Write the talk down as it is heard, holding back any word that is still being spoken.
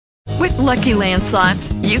With Lucky Land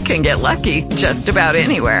Slots, you can get lucky just about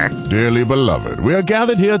anywhere. Dearly beloved, we are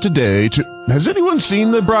gathered here today to... Has anyone seen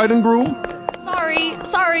the bride and groom?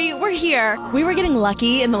 Sorry, we're here. We were getting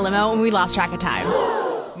lucky in the limo and we lost track of time.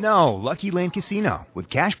 No, Lucky Land Casino, with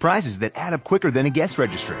cash prizes that add up quicker than a guest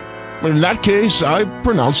registry. In that case, I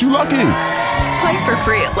pronounce you lucky. Play for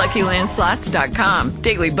free at LuckyLandSlots.com.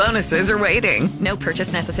 Daily bonuses are waiting. No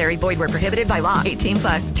purchase necessary. Void where prohibited by law.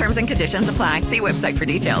 18+. Terms and conditions apply. See website for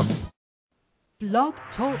details. Blog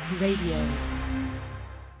Talk Radio.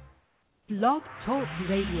 Blog Talk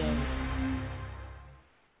Radio.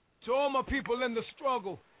 To all my people in the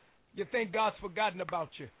struggle, you think God's forgotten about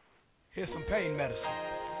you. Here's some pain medicine.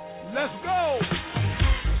 Let's go!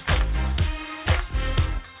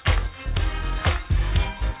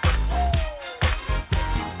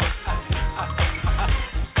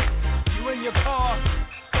 You in your car,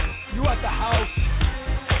 you at the house,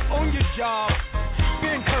 on your job, be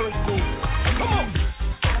encouraged, boo. Come on!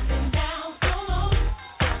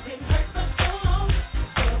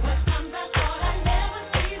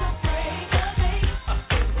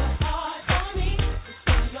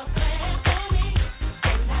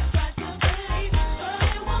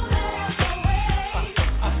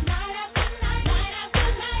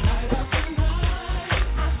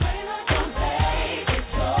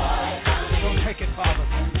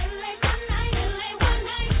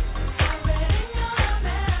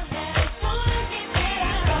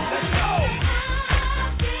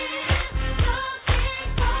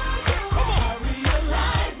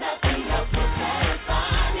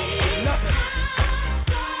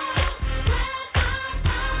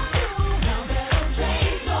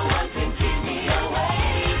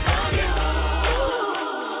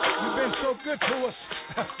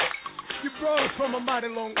 From a mighty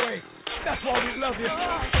long way. That's why we love you.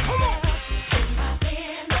 Come on.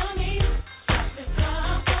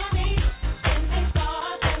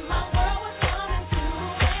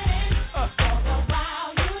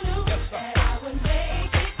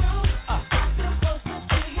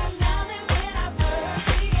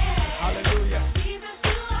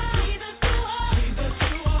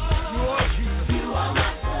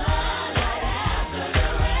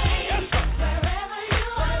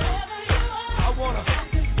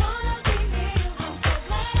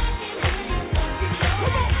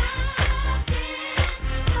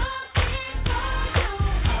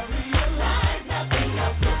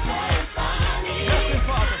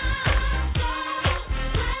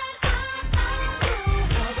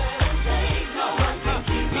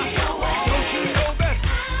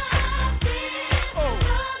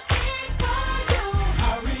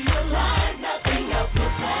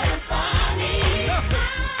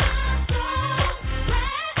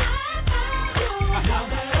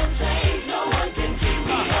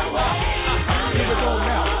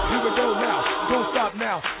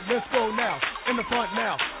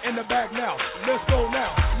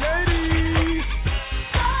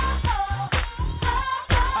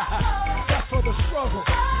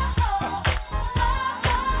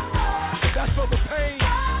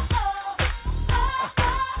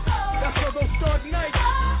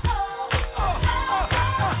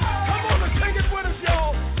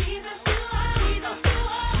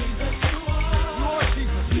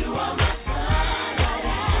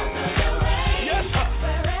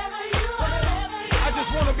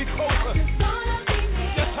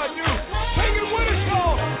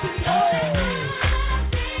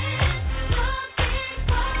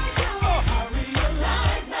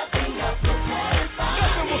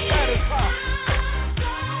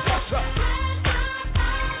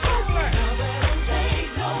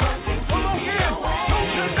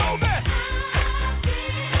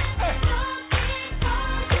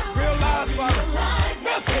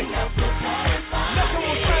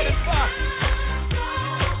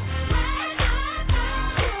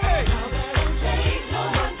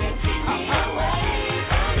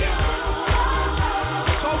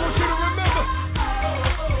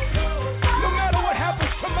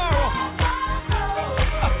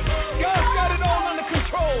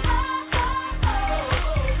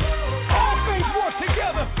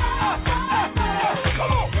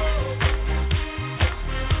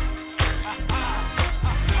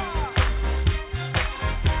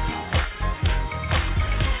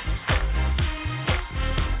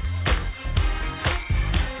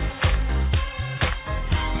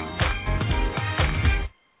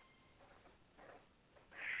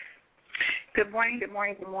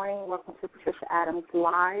 Good morning. Welcome to Patricia Adams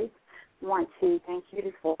Live. I want to thank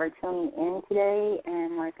you for tuning in today,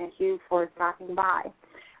 and I want to thank you for stopping by.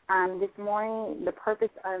 This morning, the purpose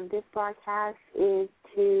of this broadcast is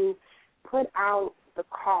to put out the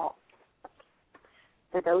call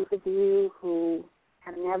for those of you who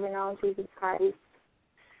have never known Jesus Christ,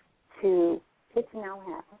 to get to know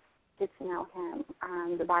him. Get to know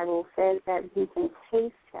him. The Bible says that we can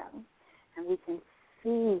taste him and we can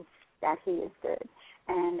see that he is good.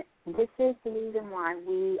 And this is the reason why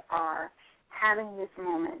we are having this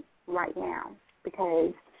moment right now,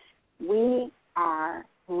 because we are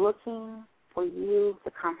looking for you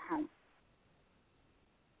to come home.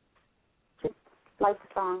 Just like the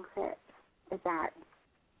song says, is that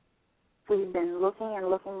we've been looking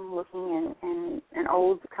and an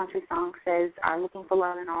old country song says, looking for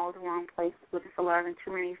love in all the wrong places, looking for love in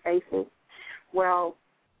too many faces. Well,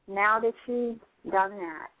 now that you've done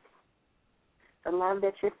that, the love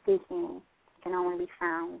that you're seeking can only be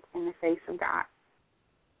found in the face of God.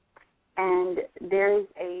 And there is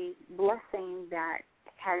a blessing that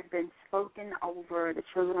has been spoken over the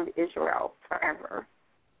children of Israel forever.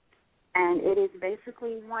 And it is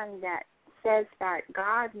basically one that says that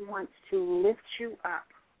God wants to lift you up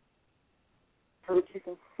so that you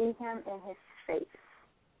can see him in his face,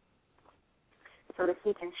 so that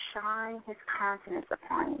he can shine his countenance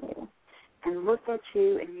upon you and look at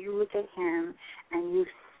you and you look at him and you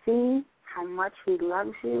see how much he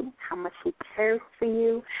loves you, how much he cares for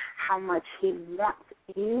you, how much he wants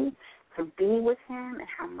you to be with him, and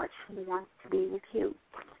how much he wants to be with you.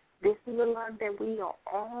 This is the love that we are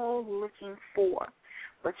all looking for,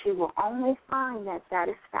 but you will only find that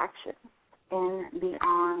satisfaction in the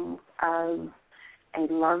arms of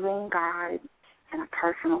a loving God and a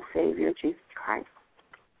personal Savior, Jesus Christ.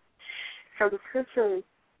 So the scriptures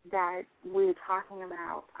that we're talking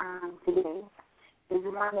about today is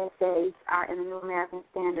one that says in the New American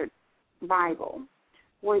Standard Bible,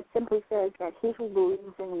 where it simply says that he who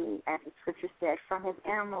believes in me, as the scripture says, from his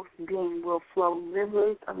innermost being will flow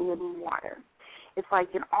rivers of living water. It's like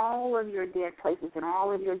in all of your dead places, in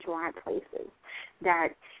all of your dry places that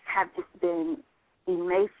have just been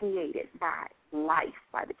emaciated by life,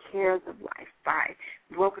 by the cares of life, by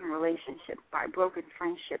broken relationships, by broken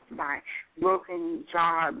friendships, by broken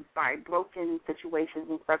jobs, by broken situations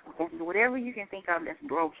and circumstances, whatever you can think of that's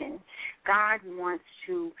broken, God wants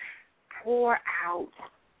to pour out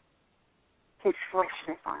his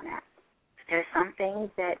freshness on that. There's some things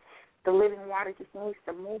that the living water just needs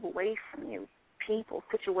to move away from you. People,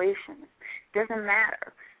 situations, doesn't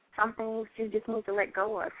matter. Some things you just need to let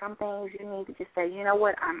go of. Some things you need to just say, you know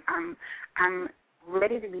what, I'm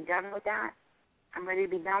ready to be done with that. I'm ready to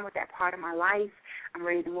be done with that part of my life. I'm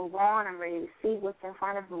ready to move on. I'm ready to see what's in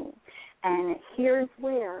front of me. And here's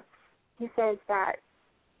where he says that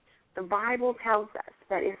the Bible tells us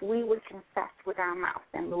that if we would confess with our mouth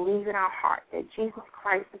and believe in our heart that Jesus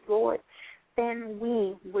Christ is Lord, then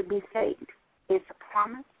we would be saved. It's a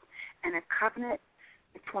promise and a covenant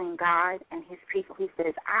between God and his people. He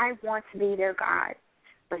says, I want to be their God,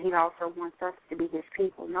 but he also wants us to be his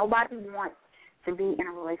people. Nobody wants to be in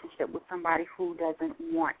a relationship with somebody who doesn't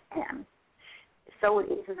want him. So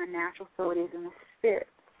it is in the natural, so it is in the spirit.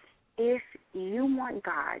 If you want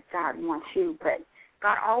God, God wants you, but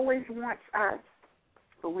God always wants us,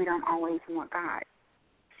 but we don't always want God.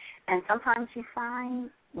 And sometimes you find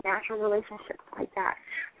natural relationships like that,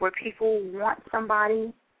 where people want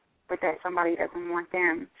somebody, but that somebody doesn't want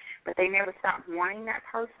them, but they never stop wanting that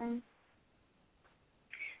person.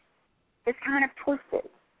 It's kind of twisted.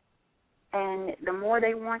 And the more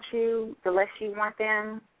they want you, the less you want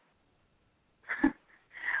them.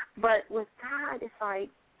 But with God, it's like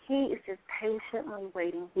he is just patiently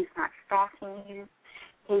waiting. He's not stalking you.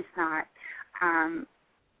 He's not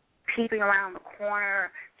peeping around the corner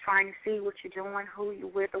trying to see what you're doing, who you're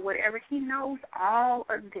with, or whatever. He knows all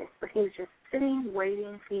of this, but he's just sitting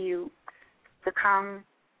waiting for you to come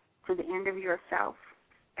to the end of yourself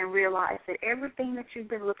and realize that everything that you've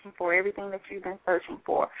been looking for, everything that you've been searching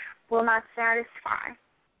for, will not satisfy,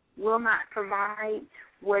 will not provide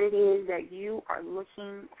what it is that you are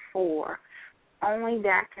looking for. Only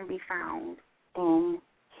that can be found in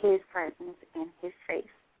his presence, in his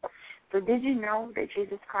face. So did you know that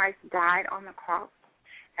Jesus Christ died on the cross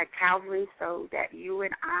at Calvary so that you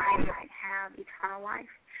and I might have eternal life?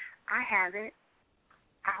 I have it.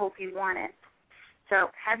 I hope you want it. So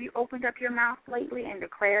have you opened up your mouth lately and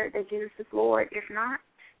declared that Jesus is Lord? If not,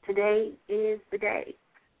 today is the day.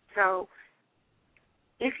 So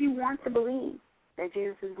if you want to believe that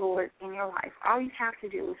Jesus is Lord in your life, all you have to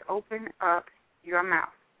do is open up your mouth,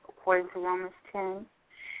 according to Romans 10,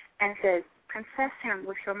 and says, confess him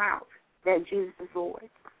with your mouth that Jesus is Lord.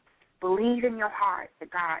 Believe in your heart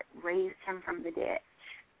that God raised him from the dead.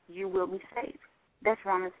 You will be saved. That's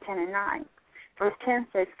Romans 10 and 9. Verse 10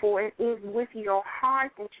 says, for it is with your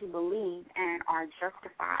heart that you believe and are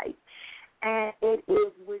justified, And it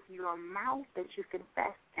is with your mouth that you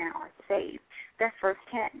confess and are saved. That's verse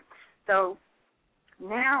 10. So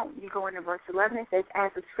now you go into verse 11. It says,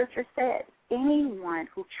 as the scripture says, anyone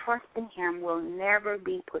who trusts in him will never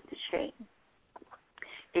be put to shame.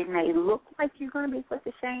 It may look like you're going to be put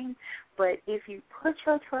to shame, but if you put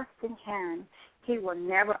your trust in him, he will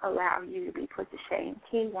never allow you to be put to shame.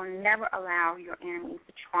 He will never allow your enemies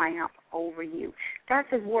to triumph over you. That's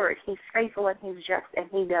his word. He's faithful and he's just, and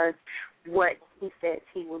he does what he says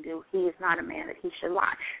he will do. He is not a man that he should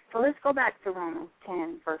lie. So let's go back to Romans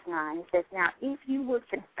 10, verse 9. It says, now, if you would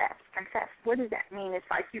confess, what does that mean? It's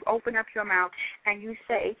like you open up your mouth and you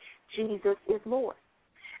say, Jesus is Lord.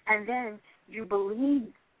 And then you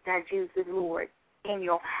believe that Jesus is Lord in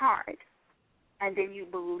your heart. And then you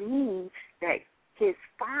believe that his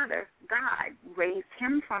Father, God, raised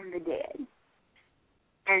him from the dead.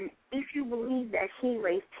 And if you believe that he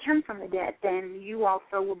raised him from the dead, then you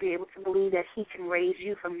also will be able to believe that he can raise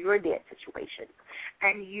you from your dead situation,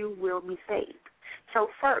 and you will be saved. So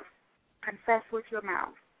first, confess with your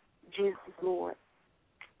mouth, Jesus is Lord.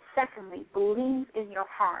 Secondly, believe in your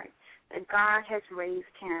heart that God has raised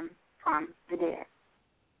him from the dead.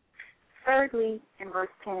 Thirdly, in verse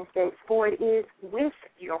 10 it says, for it is with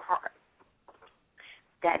your heart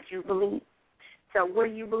that you believe. So what are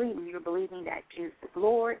you believing? You're believing that Jesus is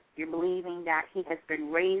Lord. You're believing that he has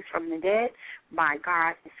been raised from the dead by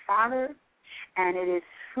God his Father. And it is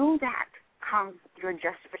through that comes your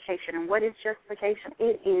justification. And what is justification?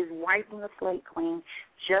 It is wiping the slate clean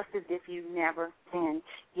just as if you never sinned,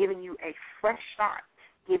 giving you a fresh start,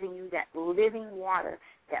 giving you that living water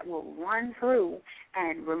that will run through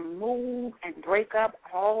and remove and break up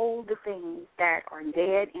all the things that are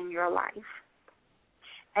dead in your life.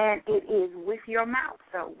 And it is with your mouth.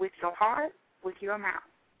 So with your heart, with your mouth.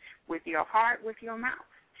 With your heart, with your mouth.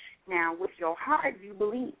 Now, with your heart, you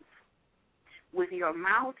believe. With your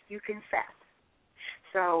mouth, you confess.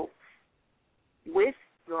 So with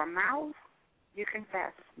your mouth, you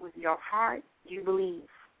confess. With your heart, you believe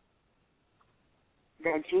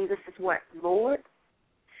that Jesus is what? Lord,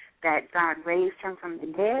 that God raised him from the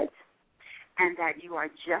dead, and that you are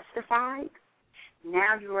justified.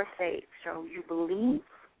 Now you are saved. So you believe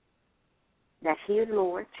that he is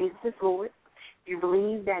Lord, Jesus is Lord. You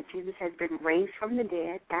believe that Jesus has been raised from the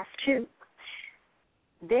dead. That's true.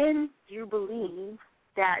 Then you believe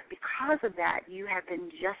that because of that you have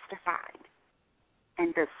been justified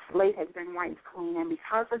and the slate has been wiped clean. And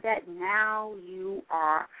because of that, now you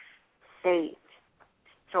are saved.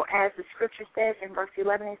 So as the scripture says in verse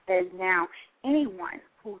 11, it says, now anyone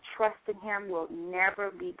who trusts in him will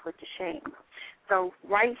never be put to shame. So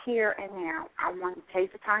right here and now, I want to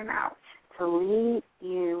take the time out to lead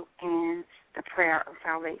you in the prayer of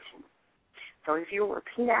salvation. So if you'll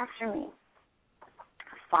repeat after me,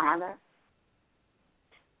 Father,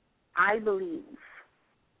 I believe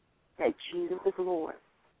that Jesus is Lord.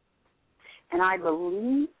 And I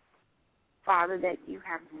believe, Father, that you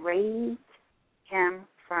have raised him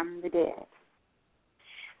from the dead.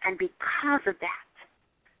 And because of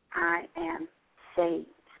that, I am saved.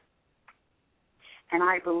 And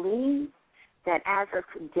I believe that as of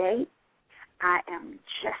today, I am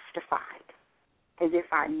justified as if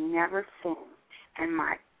I never sinned. And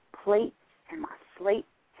my plate and my slate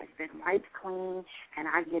has been wiped clean, and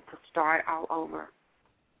I get to start all over.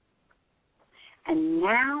 And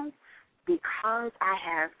now, because I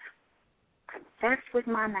have confessed with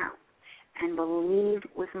my mouth and believed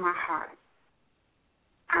with my heart,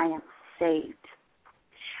 I am saved.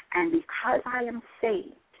 And because I am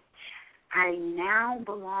saved, I now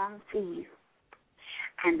belong to you.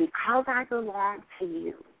 And because I belong to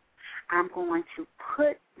you, I'm going to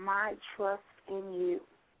put my trust in you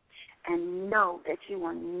and know that you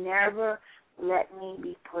will never let me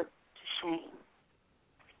be put to shame.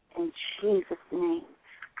 In Jesus' name,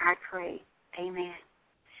 I pray. Amen.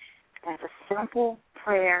 That's a simple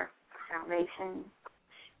prayer of salvation.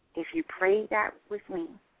 If you prayed that with me,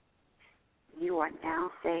 you are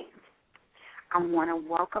now saved. I want to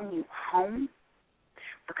welcome you home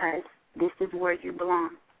because this is where you belong.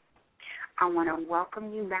 I want to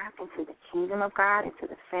welcome you back into the kingdom of God, into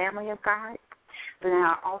the family of God. But then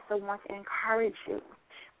I also want to encourage you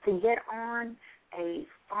to get on a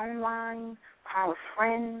phone line, call a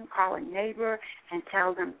friend, call a neighbor, and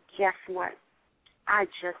tell them, guess what? I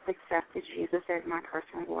just accepted Jesus as my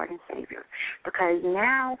personal Lord and Savior. Because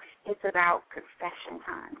now it's about confession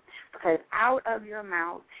time. Because out of your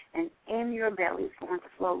mouth and in your belly is going to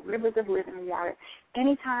flow rivers of living water.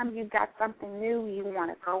 Anytime you've got something new, you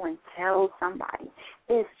want to go and tell somebody.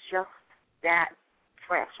 It's just that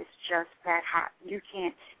fresh. It's just that hot. You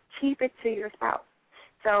can't keep it to yourself.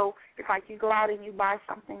 So it's like you go out and you buy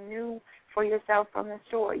something new for yourself from the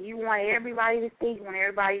store. You want everybody to see. You want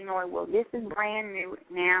everybody to know, well, this is brand new.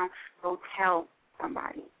 Now go tell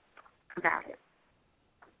somebody about it.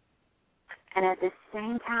 And at the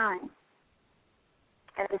same time,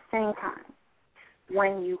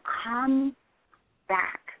 when you come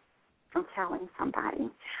back from telling somebody,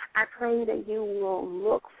 I pray that you will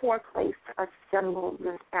look for a place to assemble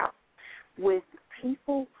yourself with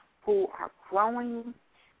people who are growing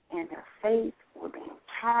in their faith, who are being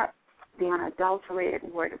taught the unadulterated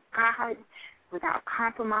Word of God without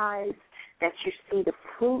compromise, that you see the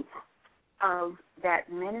fruit of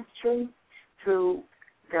that ministry through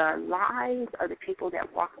the lives of the people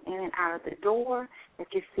that walk in and out of the door, that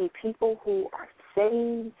you see people who are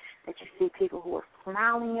saved, that you see people who are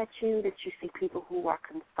smiling at you, that you see people who are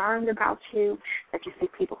concerned about you, that you see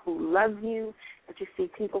people who love you, that you see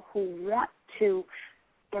people who want to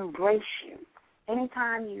embrace you.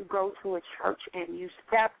 Anytime you go to a church and you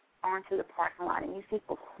step onto the parking lot and you see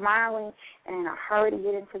people smiling and in a hurry to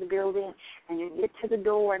get into the building, and you get to the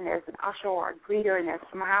door and there's an usher or a greeter and they're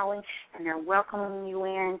smiling and they're welcoming you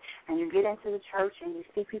in, and you get into the church and you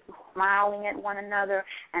see people smiling at one another,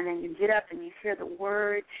 and then you get up and you hear the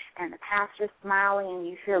word and the pastor smiling and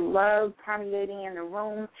you hear love permeating in the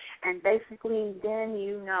room, and basically then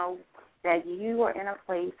you know that you are in a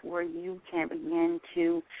place where you can begin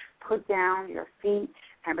to put down your feet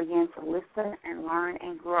and begin to listen and learn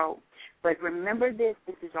and grow. But remember this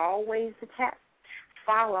is always the test.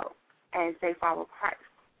 Follow as they follow Christ.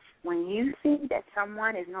 When you see that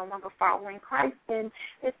someone is no longer following Christ, then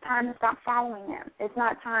it's time to stop following them. It's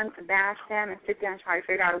not time to bash them and sit there and try to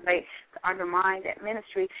figure out a way to undermine that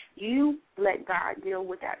ministry. You let God deal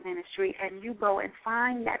with that ministry, and you go and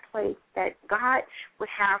find that place that God would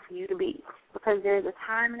have for you to be, because there's a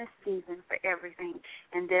time and a season for everything,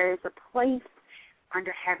 and there is a place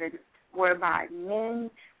under heaven whereby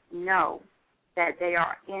men know that they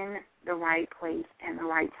are in the right place and the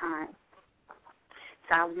right time.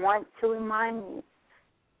 So I want to remind you,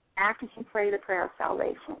 after you pray the prayer of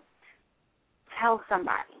salvation, tell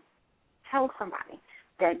somebody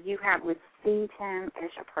that you have received him as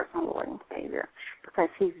your personal Lord and Savior, because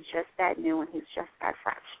he's just that new and he's just that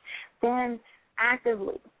fresh. Then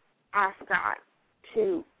actively ask God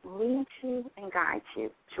to lead you and guide you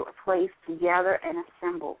to a place to gather and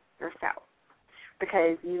assemble yourself,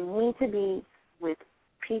 because you need to be with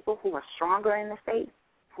people who are stronger in the faith,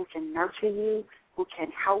 who can nurture you, who can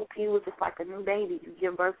help you. It's just like a new baby. You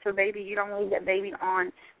give birth to a baby, you don't leave that baby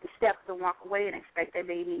on the steps and walk away and expect that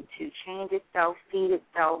baby to change itself, feed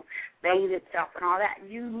itself, bathe itself, and all that.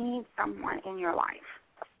 You need someone in your life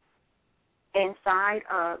inside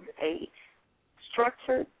of a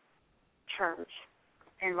structured church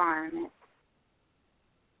environment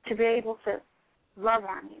to be able to love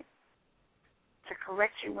on you, to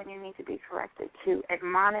correct you when you need to be corrected, to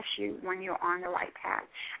admonish you when you're on the right path,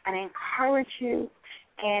 and encourage you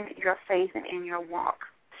in your faith and in your walk.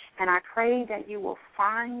 And I pray that you will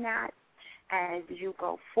find that as you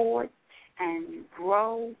go forward and you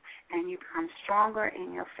grow and you become stronger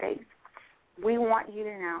in your faith. We want you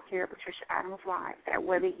to know here at Patricia Adams Live that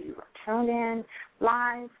whether you are tuned in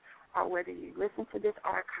live or whether you listen to this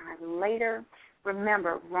archive later,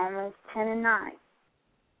 remember Romans 10:9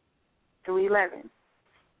 through 11.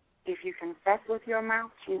 If you confess with your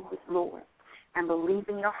mouth Jesus is Lord and believe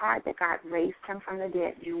in your heart that God raised him from the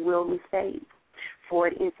dead, you will be saved. For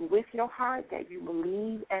it is with your heart that you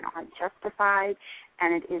believe and are justified,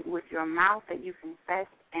 and it is with your mouth that you confess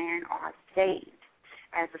and are saved.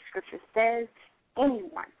 As the scripture says,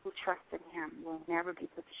 anyone who trusts in him will never be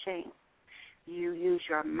put to shame. You use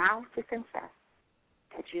your mouth to confess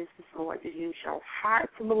that Jesus is Lord. You use your heart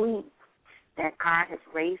to believe that God has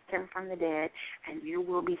raised him from the dead, and you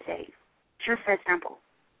will be saved. Just that simple.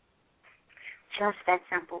 Just that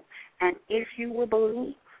simple. And if you will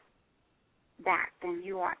believe that, then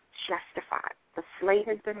you are justified. The slate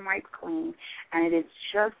has been wiped clean, and it is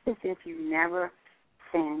just as if you never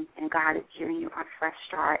sinned, and God is giving you a fresh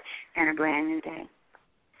start and a brand new day.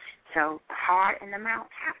 So the heart and the mouth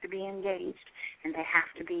have to be engaged, and they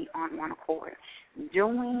have to be on one accord,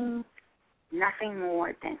 doing nothing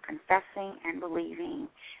more than confessing and believing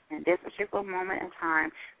in this particular moment in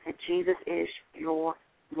time that Jesus is your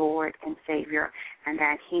Lord and Savior, and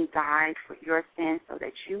that he died for your sins so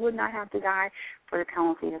that you would not have to die for the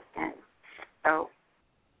penalty of sin. So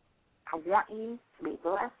I want you to be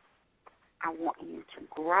blessed. I want you to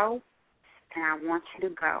grow, and I want you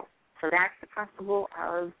to go. So that's the principle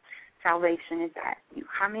of salvation, is that you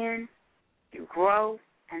come in, you grow,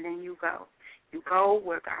 and then you go. You go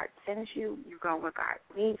where God sends you. You go where God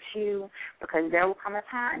leads you, because there will come a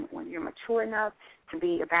time when you're mature enough to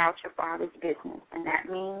be about your Father's business. And that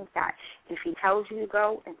means that if He tells you to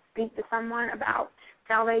go and speak to someone about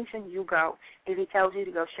salvation, you go. If He tells you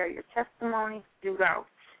to go share your testimony, you go.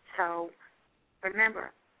 So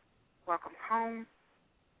remember, welcome home.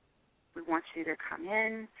 We want you to come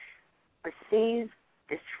in, receive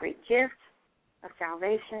this free gift of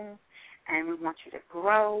salvation, and we want you to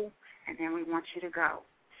grow, and then we want you to go.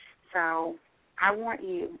 So I want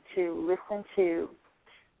you to listen to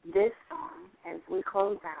this song as we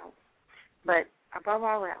close out. But above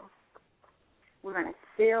all else, we're going to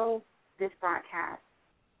seal this broadcast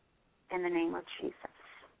in the name of Jesus.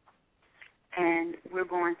 And we're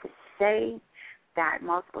going to say that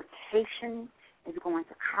multiplication is going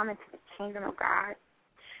to come into the kingdom of God,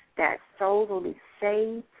 that souls will be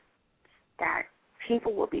saved, that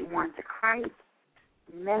people will be won to Christ,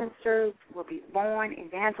 ministers will be born,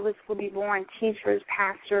 evangelists will be born, teachers,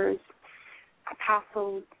 pastors,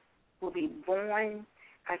 apostles will be born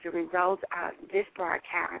as a result of this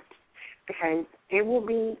broadcast, because it will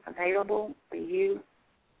be available for you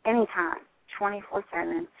anytime,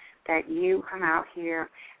 24/7, that you come out here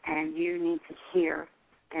and you need to hear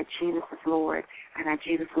that Jesus is Lord and that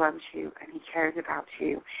Jesus loves you and He cares about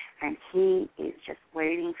you, and He is just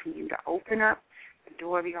waiting for you to open up the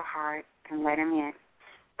door of your heart and let Him in.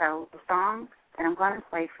 So the song that I'm going to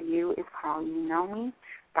play for you is called You Know Me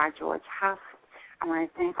by George Huff. I want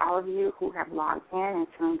to thank all of you who have logged in and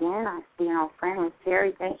tuned in. I see an old friend, Miss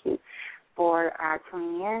Terry. Thank you for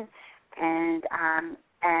tuning in. And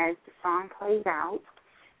as the song plays out,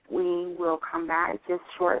 we will come back just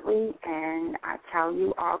shortly and tell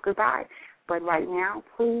you all goodbye. But right now,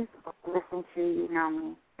 please listen to You Know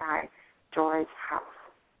Me by George Huff.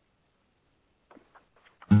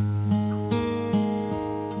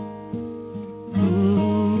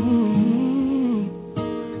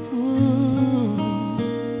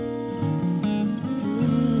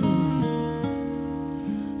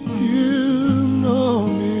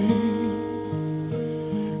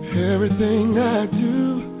 Everything I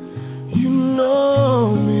do, you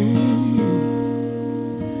know me.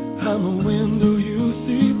 I'm a window you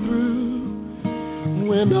see through.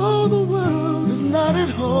 When all the world is not at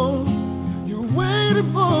home, you're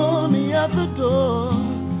waiting for me at the door,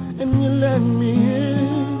 and you let me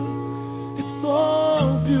in. It's so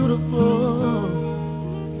beautiful.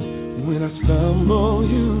 When I stumble,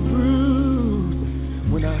 you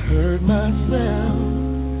bruise. When I hurt myself,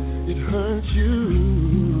 it hurts you.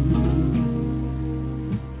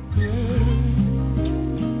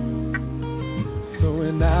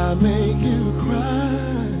 When I make you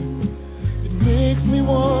cry, it makes me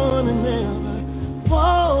want to never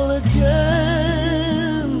fall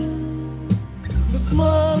again. The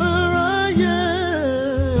smaller I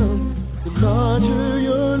am, the larger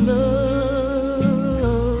your love.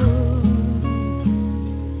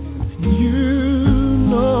 You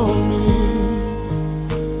know me,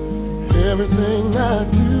 everything I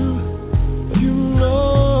do, you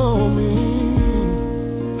know me.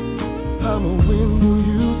 I'm a window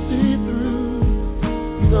you see through.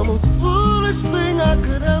 The most foolish thing I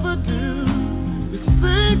could ever do is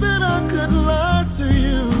think that I could lie to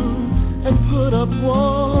you and put up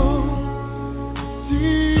walls,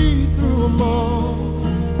 see through them all.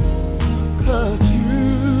 'Cause you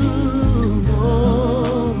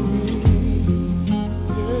know me,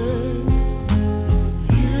 yeah.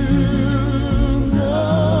 You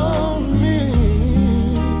know me.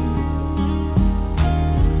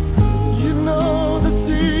 You know the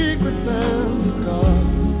secrets and the scars.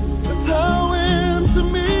 That's how into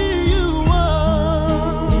me you are.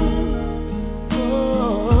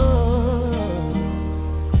 Oh,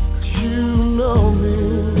 you know me.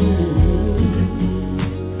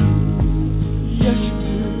 Yes, you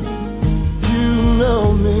do. You know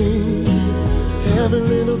me. Every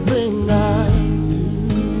little thing I do.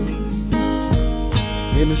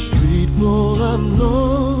 In a street full of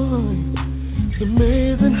noise, it's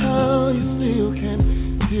amazing how you still can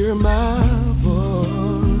hear my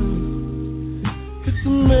voice. It's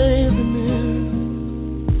amazing,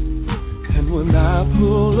 and when I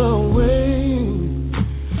pull away,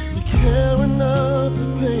 you care enough to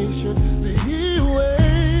patiently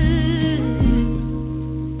wait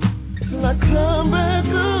till I come back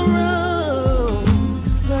around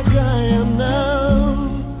like I am now.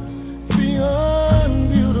 Beyond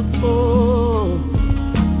beautiful,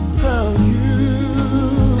 how you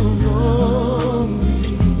know me.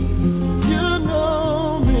 You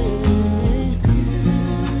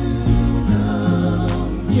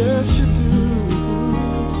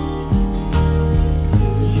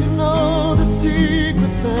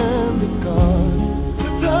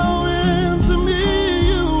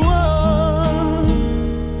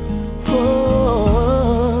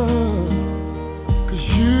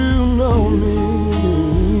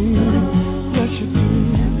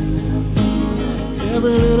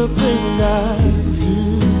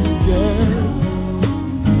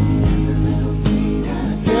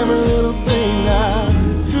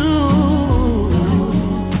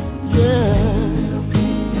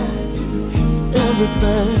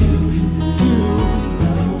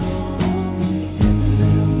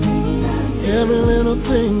every little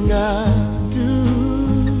thing I do.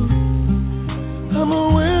 I'm a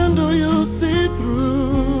window you see through.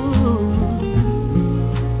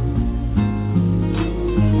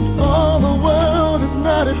 All the world is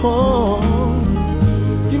not at home.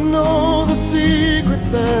 You know the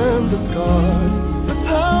secrets and the scars. That's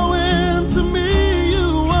how into me you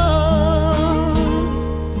are.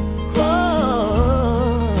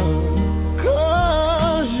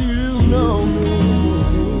 'Cause you know me.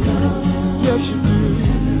 Yes, you do.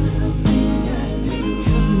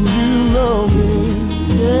 You know me.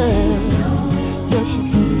 Yeah. Yes, you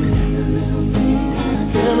do.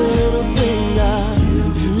 Every little thing I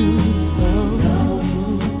do.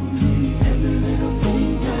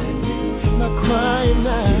 I'm not crying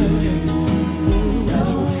now.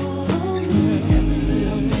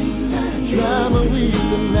 Dry my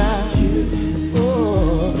weeping now.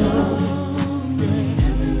 Oh,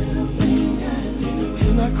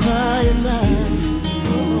 I'm not crying now.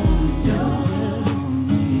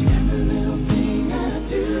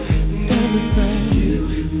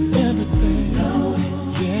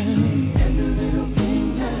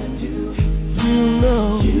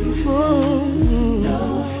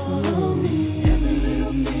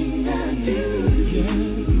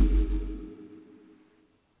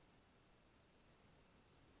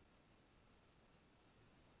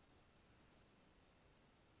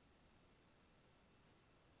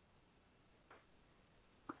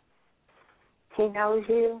 He knows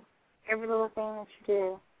you, every little thing that you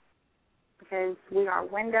do, because we are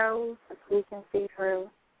windows that we can see through.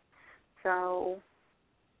 So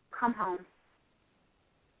come home.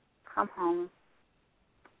 Come home.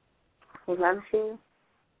 He loves you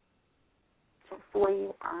just the way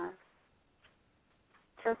you are.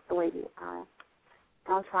 Just the way you are.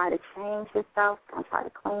 Don't try to change yourself. Don't try to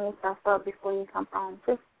clean yourself up before you come home.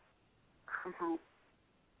 Just come home.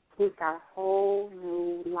 He's got a whole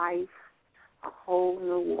new life, a whole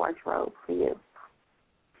new wardrobe for you.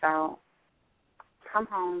 So come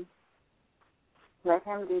home. Let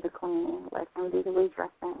him do the cleaning. Let him do the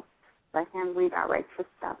redressing. Let him redirect your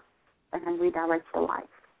stuff. Let him redirect your life.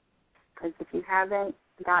 Because if you haven't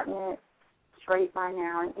gotten it straight by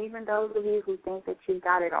now, and even those of you who think that you've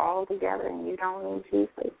got it all together and you don't need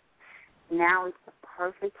Jesus, now is the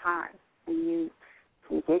perfect time for you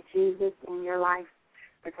to get Jesus in your life,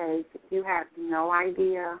 because you have no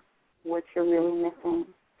idea what you're really missing.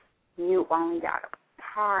 You only got a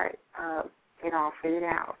part of it all figured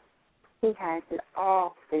out. He has it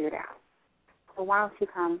all figured out. So why don't you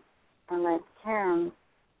come and let him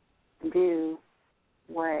do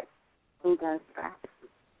what he does best?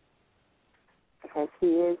 Because he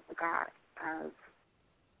is the God of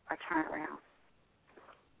a turnaround.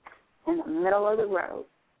 In the middle of the road,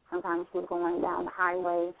 sometimes we're going down the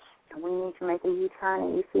highway and we need to make a U-turn,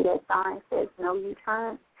 and you see that sign says no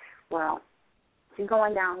U-turn. Well, if you're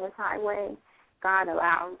going down this highway, God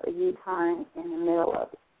allows a U-turn in the middle of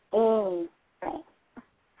anything.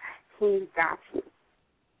 He's got you.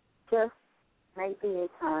 Just make the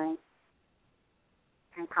U-turn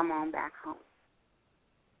and come on back home.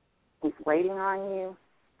 He's waiting on you.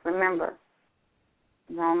 Remember,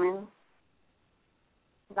 Romans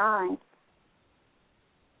 9,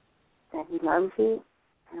 that he loves you,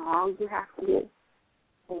 and all you have to do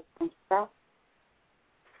is confess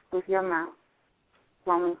with your mouth.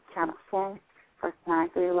 Romans chapter 10, verse 9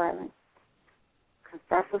 through 11.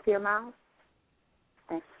 Confess with your mouth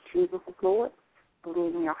that Jesus is Lord.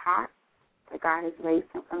 Believe in your heart that God has raised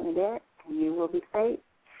him from the dead, and you will be saved.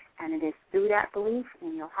 And it is through that belief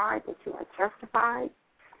in your heart that you are justified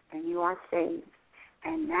and you are saved.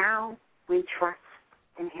 And now we trust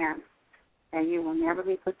in him, and you will never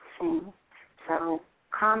be put to shame. So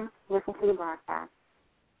come listen to the broadcast.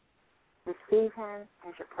 Receive him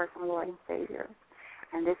as your personal Lord and Savior.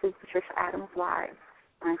 And this is Patricia Adams Live.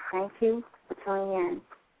 And thank you for tuning in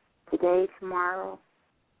today, tomorrow,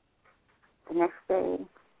 the next day,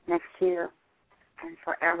 next year, and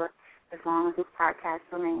forever, as long as this podcast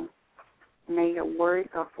remains. May your word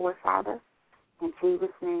go forth, Father, in Jesus'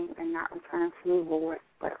 name, and not return to you, Lord,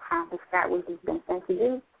 but accomplish that which has been sent to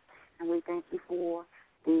do. And we thank you for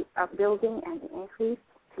the upbuilding and the increase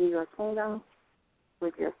to your kingdom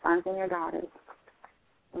with your sons and your daughters.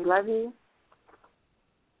 We love you.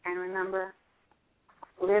 And remember,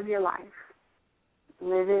 live your life.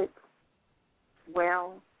 Live it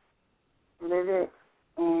well. Live it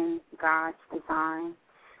in God's design,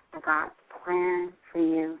 and God's plan for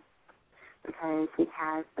you, because he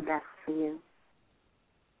has the best for you.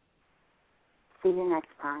 See you next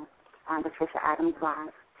time on Patricia Adams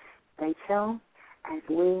Live. Stay tuned as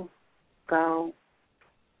we go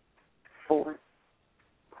forward,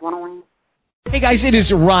 growing Hey guys, it is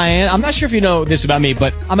Ryan. I'm not sure if you know this about me,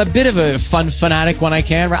 but I'm a bit of a fun fanatic when I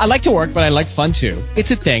can. I like to work, but I like fun too. It's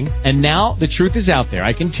a thing. And now the truth is out there.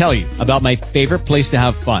 I can tell you about my favorite place to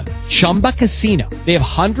have fun. Chumba Casino. They have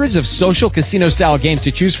hundreds of social casino style games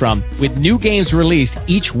to choose from with new games released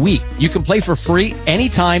each week. You can play for free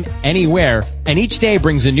anytime, anywhere. And each day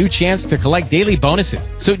brings a new chance to collect daily bonuses.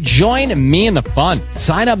 So join me in the fun.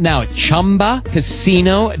 Sign up now at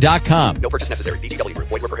ChumbaCasino.com. No purchase necessary. VGW Group.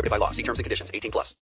 Void where prohibited by law. See terms and conditions. 18+.